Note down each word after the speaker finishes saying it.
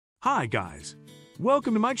Hi guys,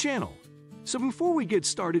 welcome to my channel. So before we get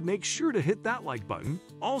started, make sure to hit that like button,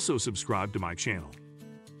 also subscribe to my channel.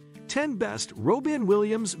 10 Best Robin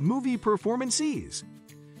Williams Movie Performances.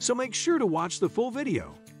 So make sure to watch the full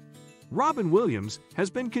video. Robin Williams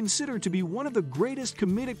has been considered to be one of the greatest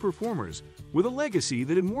comedic performers with a legacy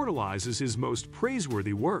that immortalizes his most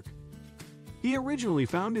praiseworthy work. He originally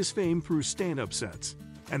found his fame through stand-up sets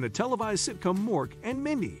and the televised sitcom Mork and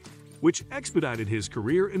Mindy, which expedited his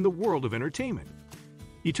career in the world of entertainment.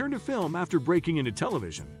 He turned to film after breaking into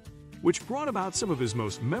television, which brought about some of his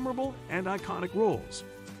most memorable and iconic roles.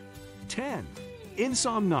 10.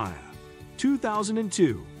 Insomnia,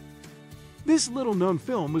 2002. This little-known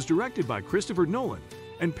film was directed by Christopher Nolan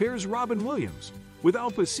and pairs Robin Williams with Al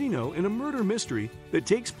Pacino in a murder mystery that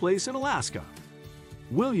takes place in Alaska.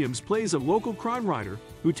 Williams plays a local crime writer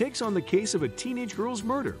who takes on the case of a teenage girl's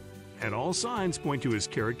murder, and all signs point to his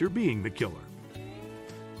character being the killer.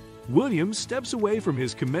 Williams steps away from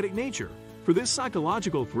his comedic nature for this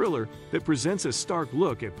psychological thriller that presents a stark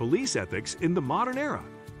look at police ethics in the modern era.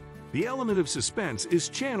 The element of suspense is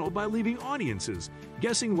channeled by leaving audiences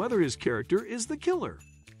guessing whether his character is the killer,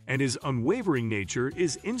 and his unwavering nature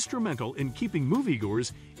is instrumental in keeping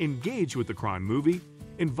moviegoers engaged with the crime movie,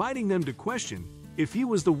 inviting them to question if he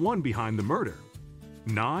was the one behind the murder.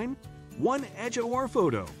 9. 1 Hour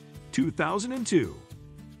Photo, 2002.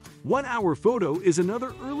 1 Hour Photo is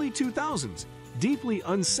another early 2000s, deeply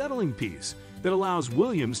unsettling piece that allows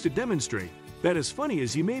Williams to demonstrate that as funny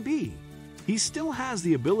as he may be, he still has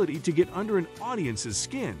the ability to get under an audience's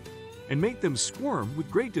skin and make them squirm with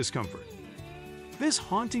great discomfort. This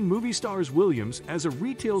haunting movie stars Williams as a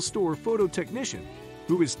retail store photo technician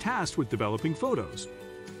who is tasked with developing photos.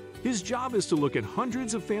 His job is to look at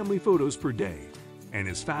hundreds of family photos per day, and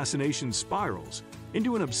his fascination spirals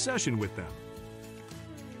into an obsession with them.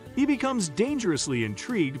 He becomes dangerously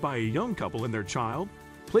intrigued by a young couple and their child,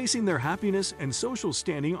 placing their happiness and social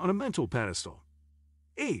standing on a mental pedestal.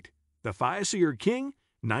 8. The Fire King,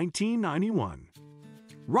 1991.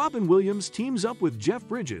 Robin Williams teams up with Jeff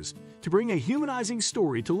Bridges to bring a humanizing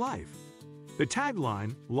story to life. The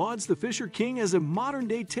tagline lauds the Fisher King as a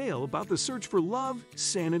modern-day tale about the search for love,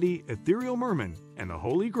 sanity, ethereal mermen, and the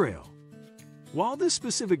Holy Grail. While this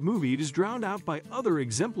specific movie is drowned out by other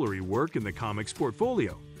exemplary work in the comics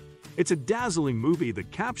portfolio, it's a dazzling movie that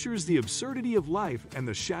captures the absurdity of life and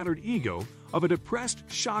the shattered ego of a depressed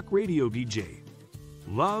shock radio DJ.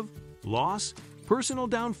 Love, loss, personal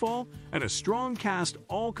downfall, and a strong cast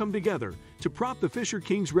all come together to prop the Fisher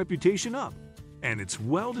King's reputation up, and it's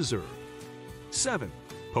well-deserved. 7.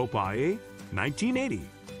 Popeye, 1980.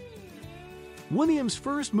 Williams'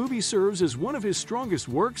 first movie serves as one of his strongest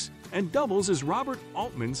works and doubles as Robert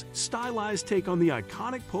Altman's stylized take on the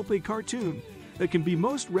iconic Popeye cartoon that can be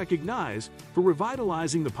most recognized for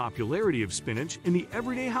revitalizing the popularity of spinach in the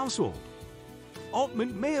everyday household.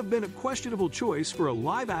 Altman may have been a questionable choice for a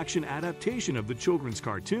live-action adaptation of the children's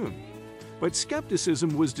cartoon, but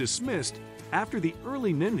skepticism was dismissed after the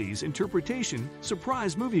early 90s interpretation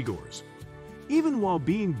surprised moviegoers. Even while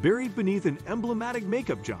being buried beneath an emblematic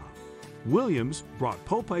makeup job, Williams brought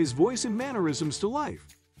Popeye's voice and mannerisms to life.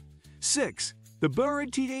 6. The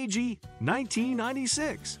Buried Teenage,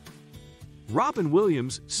 1996. Robin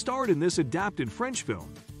Williams starred in this adapted French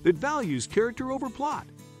film that values character over plot.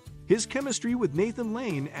 His chemistry with Nathan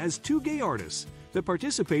Lane as two gay artists that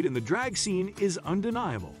participate in the drag scene is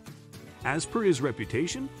undeniable. As per his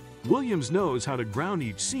reputation, Williams knows how to ground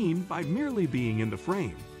each scene by merely being in the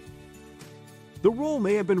frame. The role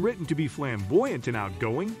may have been written to be flamboyant and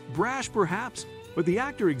outgoing, brash perhaps, but the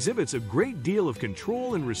actor exhibits a great deal of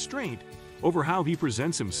control and restraint over how he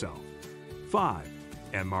presents himself. 5.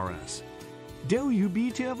 MRS.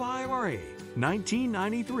 WBTFIRA,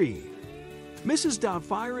 1993. Mrs.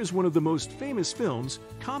 Doubtfire is one of the most famous films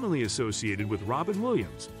commonly associated with Robin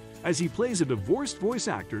Williams, as he plays a divorced voice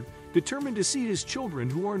actor determined to see his children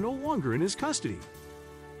who are no longer in his custody.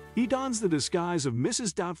 He dons the disguise of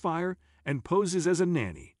Mrs. Doubtfire and poses as a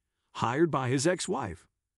nanny, hired by his ex-wife.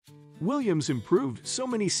 Williams improved so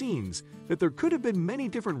many scenes that there could have been many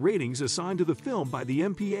different ratings assigned to the film by the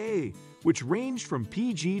MPAA, which ranged from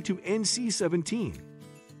PG to NC-17.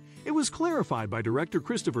 It was clarified by director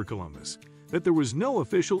Christopher Columbus that there was no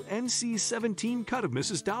official NC-17 cut of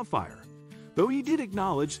Mrs. Doubtfire, though he did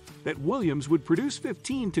acknowledge that Williams would produce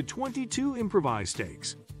 15 to 22 improvised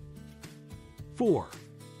takes. 4.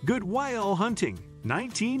 Good Will Hunting,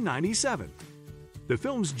 1997. The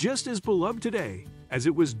film's just as beloved today as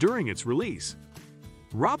it was during its release.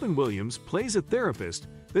 Robin Williams plays a therapist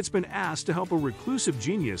that's been asked to help a reclusive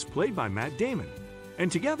genius played by Matt Damon,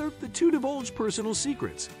 and together the two divulge personal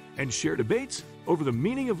secrets and share debates over the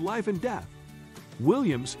meaning of life and death.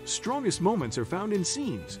 Williams' strongest moments are found in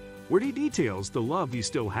scenes where he details the love he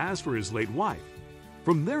still has for his late wife,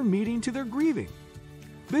 from their meeting to their grieving.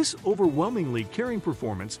 This overwhelmingly caring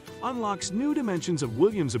performance unlocks new dimensions of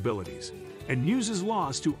Williams' abilities and uses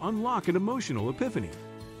loss to unlock an emotional epiphany.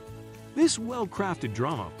 This well-crafted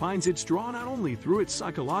drama finds its draw not only through its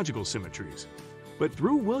psychological symmetries, but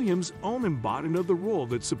through Williams' own embodiment of the role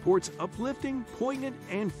that supports uplifting, poignant,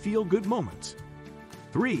 and feel-good moments.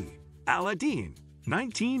 3. Aladdin,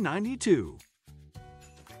 1992.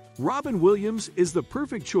 Robin Williams is the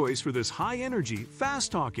perfect choice for this high-energy,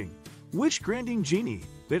 fast-talking, wish-granting genie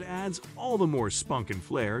that adds all the more spunk and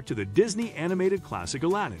flair to the Disney animated classic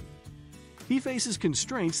Aladdin. He faces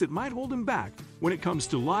constraints that might hold him back when it comes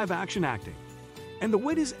to live-action acting, and the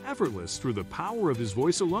wit is effortless through the power of his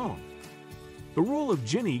voice alone. The role of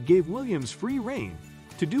Genie gave Williams free rein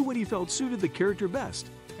to do what he felt suited the character best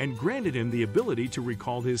and granted him the ability to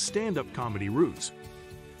recall his stand-up comedy roots.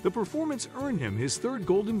 The performance earned him his third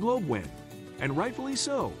Golden Globe win, and rightfully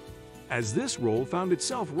so, as this role found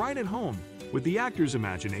itself right at home with the actor's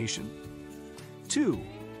imagination. 2.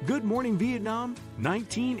 Good Morning Vietnam,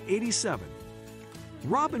 1987.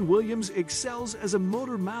 Robin Williams excels as a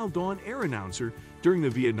motor-mouthed on air announcer during the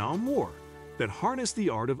Vietnam War that harnessed the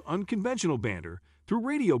art of unconventional banter through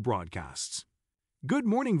radio broadcasts. Good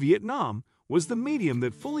Morning Vietnam was the medium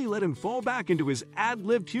that fully let him fall back into his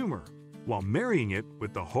ad-libbed humor while marrying it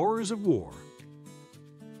with the horrors of war.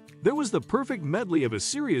 There was the perfect medley of a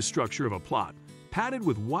serious structure of a plot, padded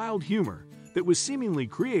with wild humor that was seemingly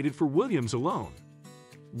created for Williams alone.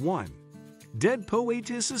 1. Dead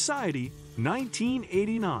Poets Society,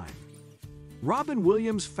 1989. Robin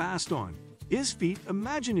Williams' fast on his feet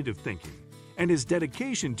imaginative thinking and his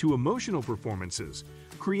dedication to emotional performances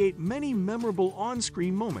create many memorable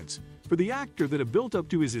on-screen moments for the actor that have built up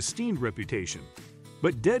to his esteemed reputation.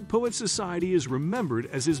 But Dead Poets Society is remembered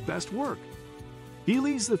as his best work. He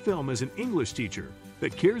leads the film as an English teacher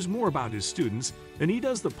that cares more about his students than he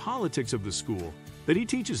does the politics of the school that he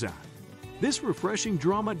teaches at. This refreshing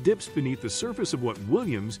drama dips beneath the surface of what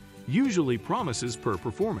Williams usually promises per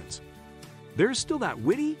performance. There's still that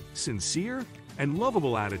witty, sincere, and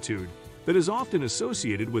lovable attitude that is often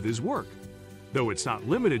associated with his work, though it's not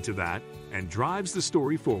limited to that and drives the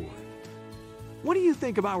story forward. What do you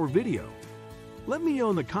think of our video? Let me know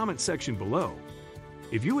in the comment section below.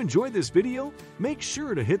 If you enjoyed this video, make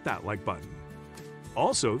sure to hit that like button.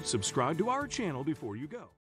 Also, subscribe to our channel before you go.